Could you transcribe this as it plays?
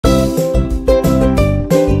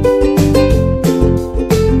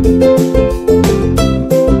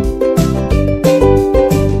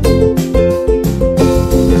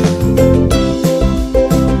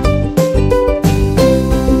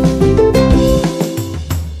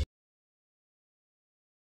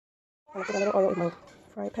I put a little oil in my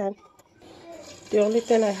fry pan. The only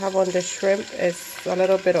thing I have on the shrimp is a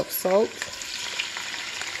little bit of salt.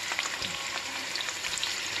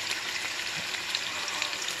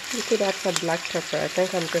 You could add some black pepper. I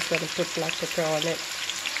think I'm just going to put black pepper on it.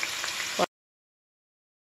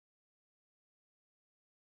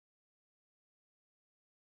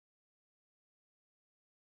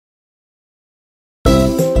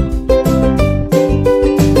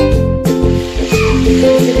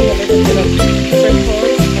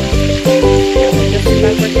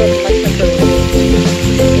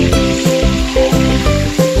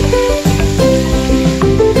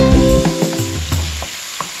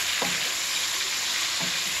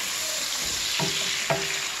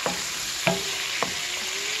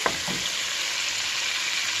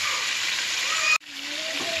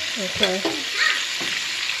 Okay,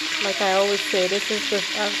 like I always say, this is the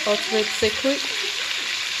ultimate secret.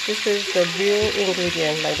 This is the real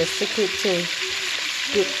ingredient, like the secret to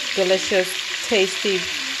good, delicious, tasty,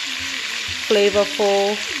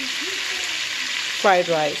 flavorful fried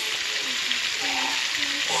rice.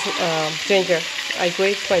 Ginger. I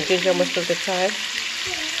grate my ginger most of the time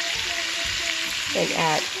and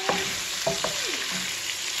add.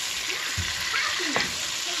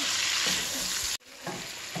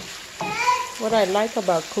 What I like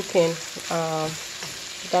about cooking,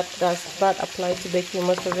 that does not apply to baking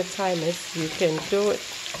most of the time, is you can do it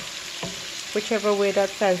whichever way that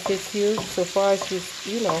fancies you. So far as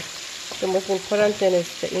you know, the most important thing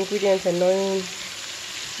is the ingredients and knowing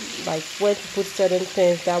like where to put certain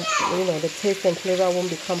things that the taste and flavor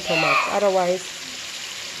won't be compromised. Otherwise,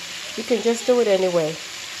 you can just do it anyway.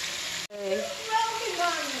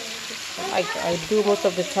 Like I do most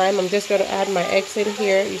of the time, I'm just going to add my eggs in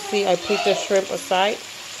here. You see, I put the shrimp aside.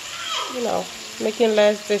 Making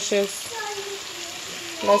less dishes,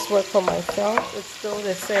 less work for myself. It's still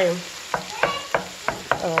the same.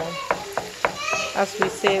 As we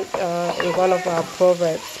say in one of our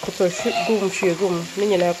proverbs, so it's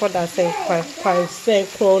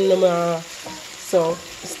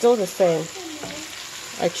still the same.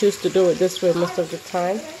 I choose to do it this way most of the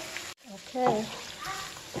time. Okay,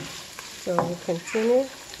 so we continue.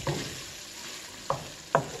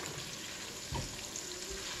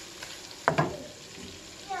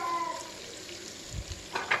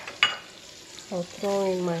 I'll throw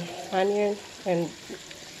in my onion and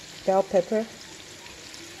bell pepper.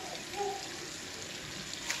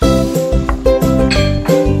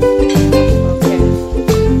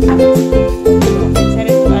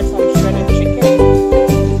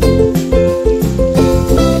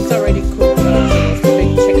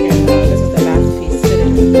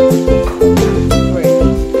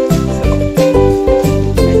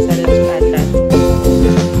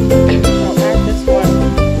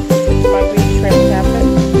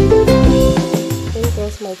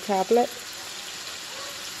 Tablet.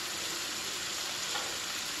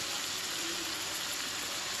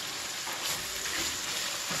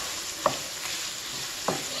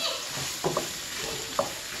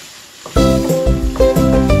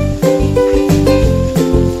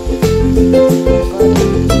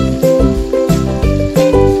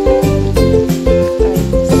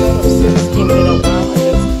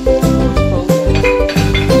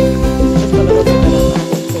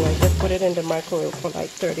 In the microwave for like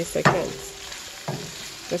 30 seconds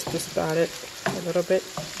just to start it a little bit.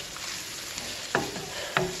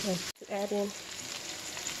 Let's add in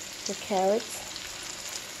the carrots.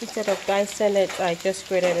 Instead of dicing it, I just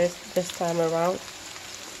grated it this time around.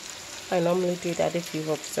 I normally do that if you've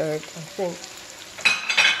observed. I think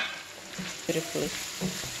beautifully.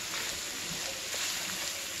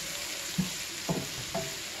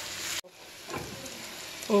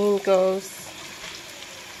 In goes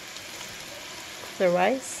the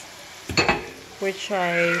rice, which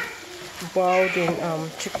I boiled in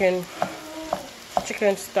chicken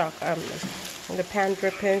stock. The pan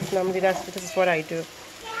drippings. Normally this is what I do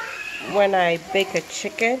when I bake a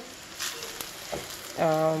chicken.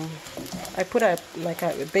 I put a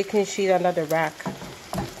baking sheet under the rack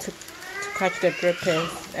to catch the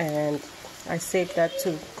drippings, and I save that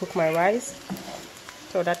to cook my rice.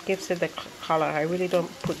 So that gives it the color. I really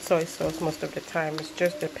don't put soy sauce most of the time. It's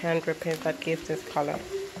just the pan drippings that gives this color.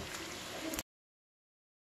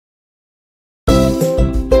 I'm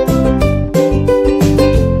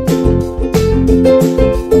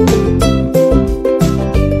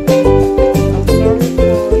sorry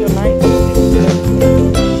for the light. It's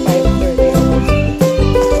 5:30 almost.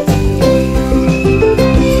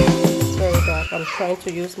 It's very dark. I'm trying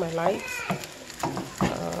to use my lights.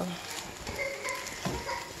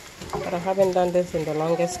 But I haven't done this in the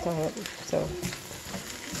longest time, so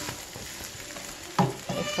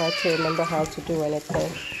try to remember how to do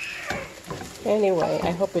anything. Anyway,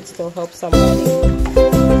 I hope it still helps somebody.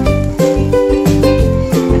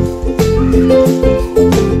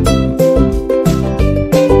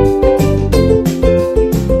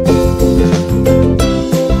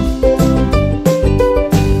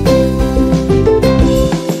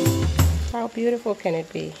 How beautiful can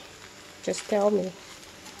it be? Just tell me.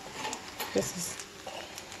 This is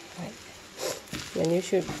like, and you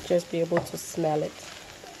should just be able to smell it.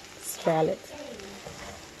 Smell it.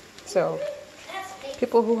 So,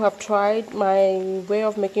 people who have tried my way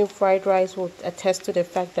of making fried rice will attest to the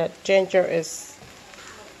fact that ginger is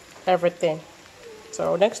everything.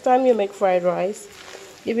 So next time you make fried rice,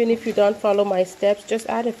 even if you don't follow my steps, just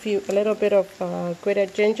add a little bit of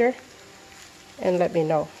grated ginger and let me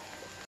know.